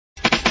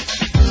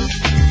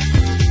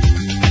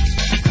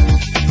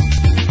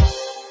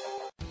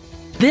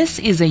This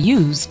is a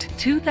used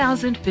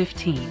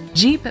 2015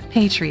 Jeep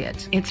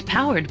Patriot. It's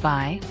powered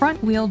by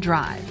front-wheel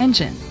drive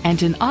engine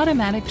and an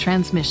automatic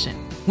transmission.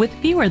 With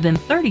fewer than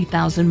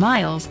 30,000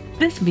 miles,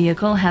 this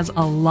vehicle has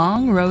a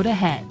long road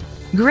ahead.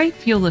 Great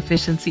fuel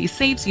efficiency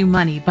saves you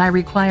money by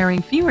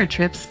requiring fewer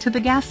trips to the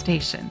gas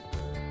station.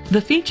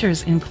 The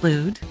features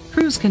include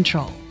cruise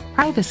control,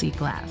 privacy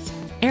glass,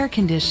 air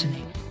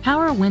conditioning,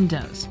 power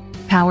windows,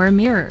 power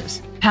mirrors,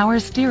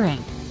 power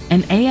steering,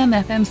 an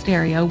AM/FM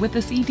stereo with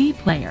a CD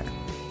player.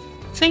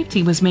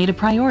 Safety was made a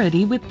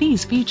priority with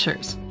these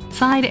features: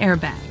 side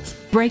airbags,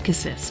 brake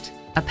assist,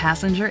 a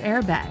passenger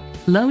airbag,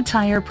 low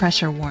tire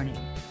pressure warning,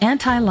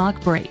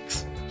 anti-lock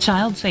brakes,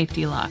 child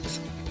safety locks.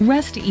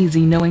 Rest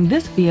easy knowing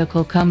this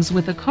vehicle comes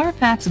with a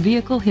Carfax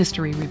Vehicle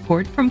History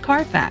Report from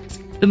Carfax,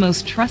 the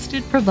most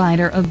trusted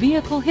provider of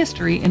vehicle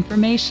history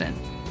information.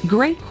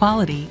 Great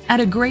quality at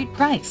a great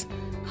price.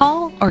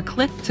 Call or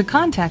click to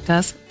contact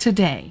us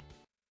today.